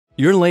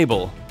Your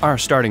label, our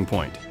starting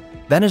point.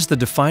 That is the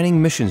defining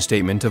mission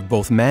statement of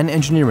both Maan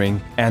Engineering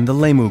and the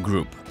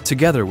LemuGroup.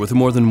 Together with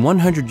more than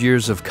 100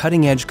 years of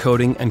cutting-edge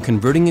coding and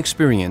converting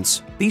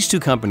experience, these two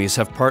companies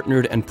have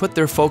partnered and put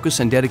their focus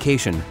and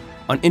dedication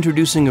on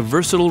introducing a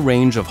versatile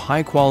range of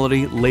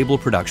high-quality label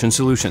production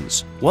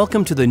solutions.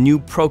 Welcome to the new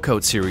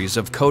PROCOAT series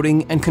of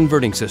coding and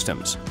converting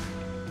systems.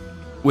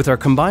 With our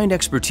combined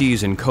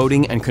expertise in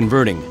coding and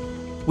converting,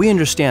 we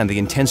understand the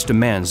intense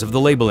demands of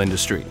the label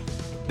industry.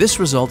 This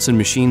results in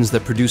machines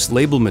that produce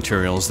label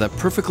materials that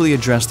perfectly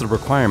address the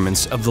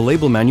requirements of the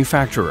label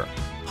manufacturer.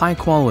 High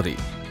quality,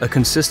 a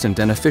consistent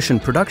and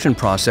efficient production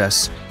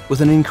process with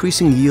an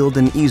increasing yield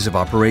and ease of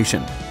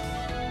operation.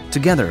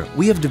 Together,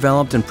 we have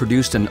developed and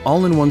produced an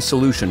all-in-one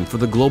solution for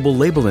the global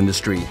label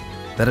industry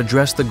that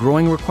address the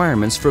growing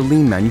requirements for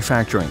lean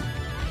manufacturing.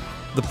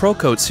 The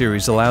PROCOAT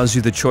series allows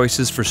you the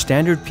choices for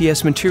standard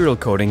PS material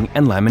coating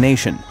and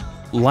lamination,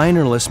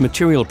 linerless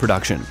material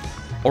production,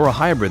 or a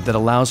hybrid that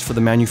allows for the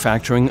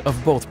manufacturing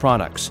of both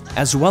products,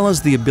 as well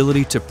as the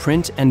ability to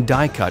print and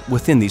die cut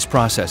within these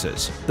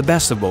processes, the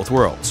best of both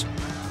worlds.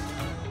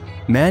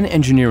 Maan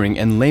Engineering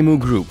and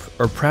LemuGroup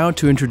are proud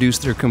to introduce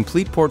their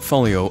complete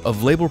portfolio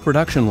of label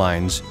production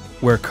lines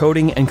where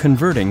coding and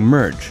converting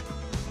merge.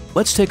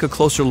 Let's take a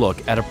closer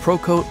look at a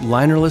PROCOAT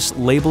linerless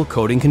label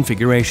coating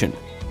configuration.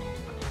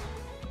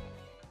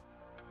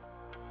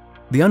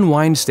 The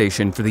Unwind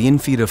station for the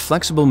infeed of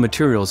flexible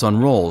materials on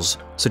rolls,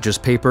 such as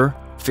paper,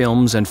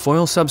 films, and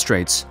foil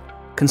substrates,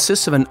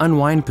 consists of an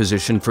unwind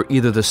position for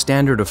either the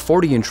standard of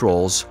 40-inch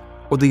rolls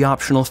or the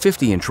optional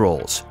 50-inch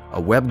rolls, a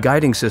web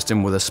guiding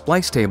system with a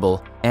splice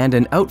table, and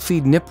an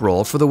outfeed nip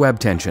roll for the web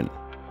tension.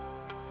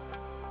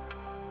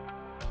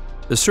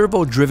 The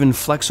servo-driven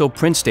Flexo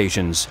print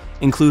stations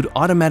include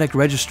automatic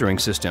registering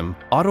system,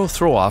 auto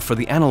throw-off for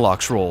the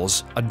analox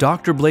rolls, a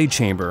doctor blade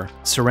chamber,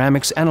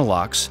 ceramics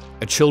analox,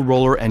 a chill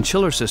roller and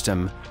chiller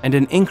system, and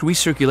an ink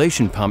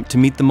recirculation pump to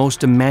meet the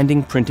most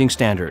demanding printing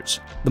standards.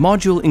 The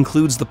module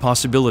includes the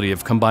possibility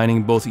of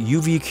combining both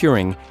UV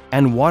curing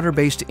and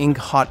water-based ink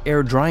hot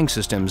air drying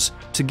systems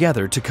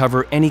together to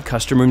cover any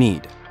customer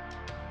need.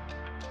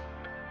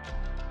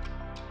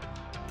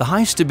 The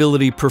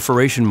high-stability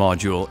perforation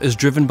module is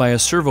driven by a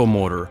servo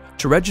motor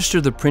to register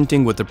the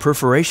printing with the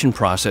perforation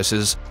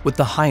processes with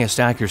the highest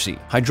accuracy.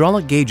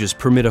 Hydraulic gauges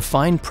permit a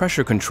fine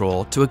pressure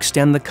control to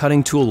extend the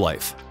cutting tool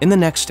life. In the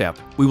next step,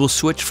 we will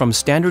switch from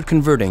standard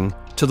converting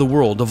to the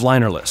world of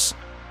linerless.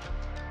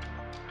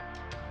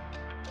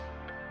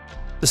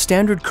 The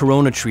standard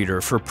corona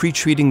treater for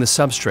pre-treating the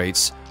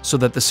substrates so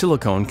that the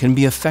silicone can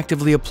be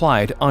effectively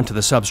applied onto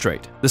the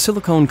substrate. The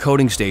silicone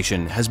coating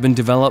station has been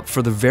developed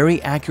for the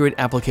very accurate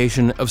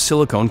application of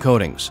silicone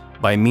coatings.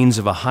 By means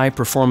of a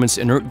high-performance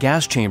inert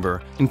gas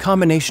chamber in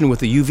combination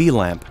with a UV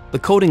lamp, the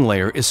coating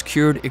layer is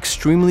cured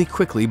extremely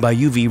quickly by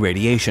UV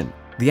radiation.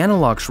 The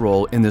analox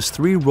roll in this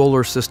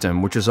 3-roller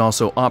system, which is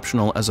also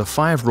optional as a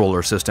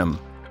 5-roller system,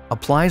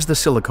 applies the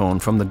silicone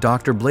from the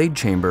doctor blade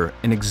chamber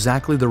in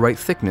exactly the right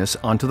thickness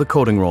onto the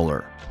coating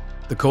roller.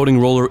 The coating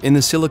roller in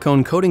the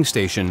silicone coating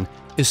station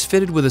is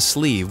fitted with a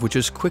sleeve which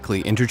is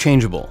quickly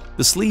interchangeable.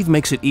 The sleeve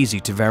makes it easy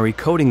to vary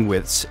coating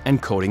widths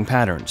and coating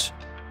patterns.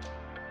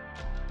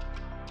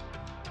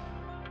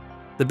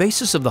 The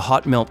basis of the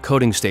Hotmelt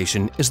coating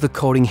station is the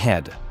coating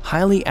head.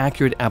 Highly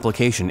accurate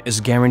application is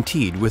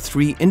guaranteed with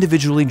 3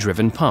 individually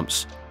driven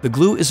pumps. The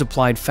glue is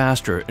applied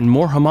faster and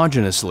more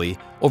homogeneously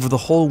over the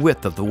whole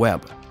width of the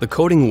web. The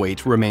coating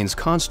weight remains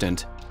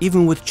constant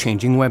even with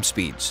changing web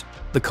speeds.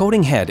 The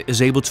coating head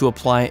is able to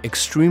apply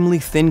extremely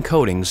thin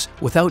coatings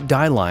without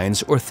dye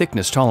lines or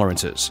thickness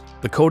tolerances.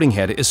 The coating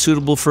head is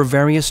suitable for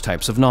various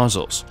types of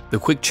nozzles. The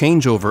quick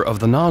changeover of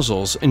the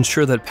nozzles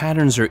ensure that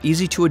patterns are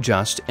easy to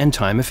adjust and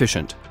time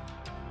efficient.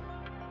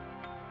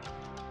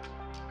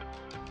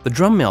 The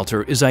drum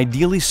melter is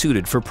ideally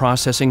suited for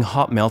processing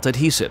hot melt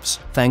adhesives,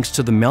 thanks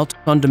to the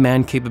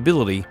melt-on-demand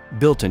capability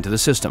built into the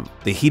system.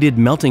 The heated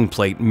melting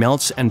plate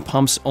melts and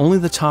pumps only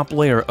the top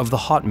layer of the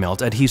hot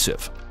melt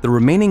adhesive. The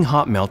remaining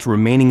hot melt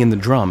remaining in the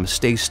drum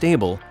stays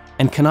stable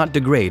and cannot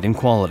degrade in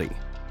quality.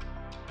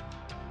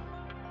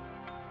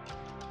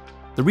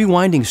 The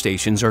rewinding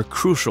stations are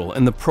crucial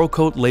in the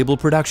PROCOAT label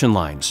production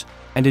lines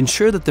and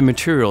ensure that the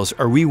materials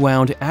are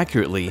rewound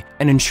accurately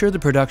and ensure the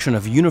production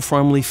of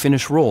uniformly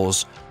finished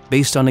rolls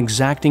based on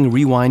exacting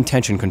rewind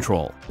tension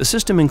control. The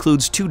system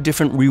includes 2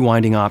 different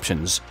rewinding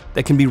options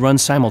that can be run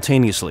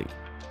simultaneously.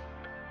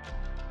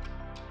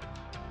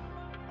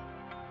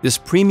 This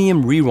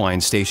premium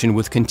rewind station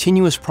with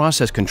continuous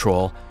process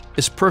control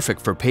is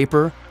perfect for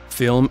paper,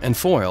 film, and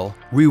foil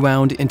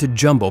rewound into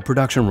jumbo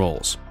production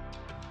rolls.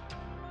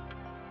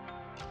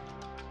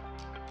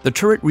 The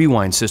turret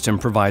rewind system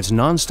provides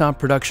non-stop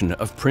production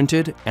of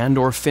printed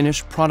and/or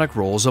finished product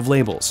rolls of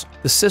labels.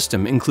 The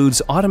system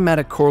includes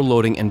automatic core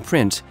loading and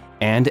print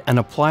and an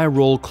apply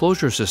roll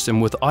closure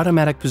system with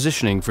automatic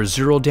positioning for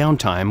 0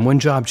 downtime when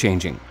job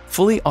changing.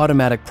 Fully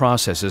automatic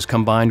processes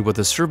combined with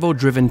a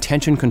servo-driven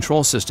tension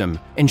control system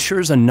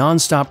ensures a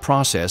non-stop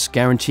process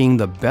guaranteeing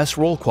the best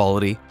roll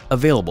quality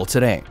available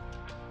today.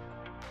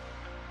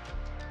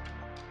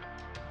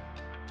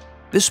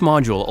 This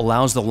module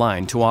allows the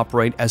line to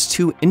operate as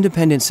two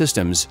independent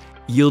systems,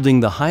 yielding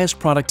the highest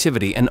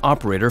productivity and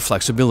operator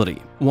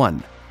flexibility.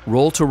 1.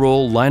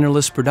 Roll-to-roll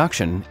linerless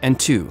production, and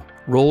 2.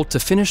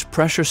 Roll-to-finish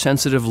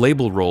pressure-sensitive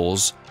label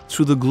rolls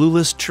through the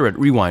glueless turret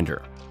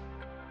rewinder.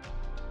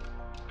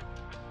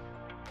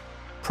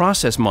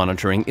 Process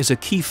monitoring is a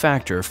key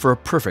factor for a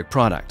perfect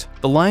product.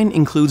 The line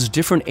includes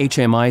different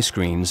HMI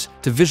screens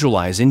to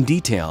visualize in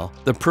detail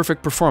the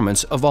perfect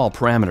performance of all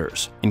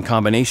parameters. In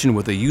combination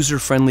with a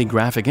user-friendly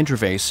graphic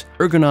interface,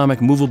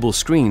 ergonomic movable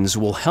screens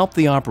will help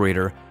the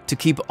operator to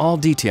keep all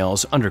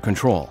details under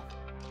control.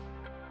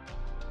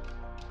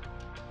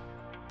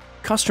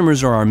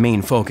 Customers are our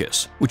main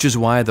focus, which is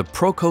why the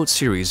PROCOAT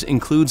Series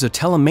includes a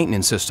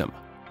telemaintenance system.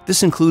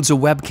 This includes a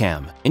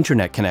webcam,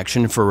 internet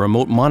connection for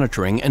remote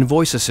monitoring, and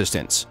voice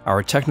assistance.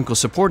 Our technical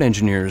support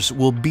engineers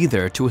will be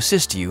there to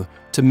assist you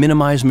to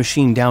minimize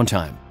machine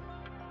downtime.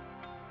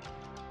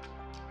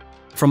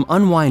 From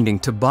unwinding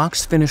to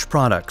boxed finished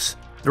products,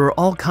 there are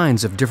all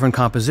kinds of different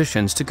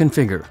compositions to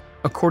configure,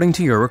 according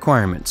to your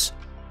requirements.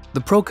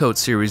 The PROCOAT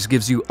Series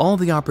gives you all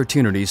the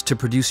opportunities to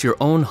produce your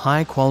own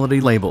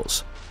high-quality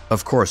labels.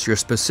 Of course, your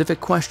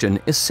specific question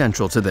is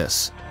central to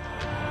this.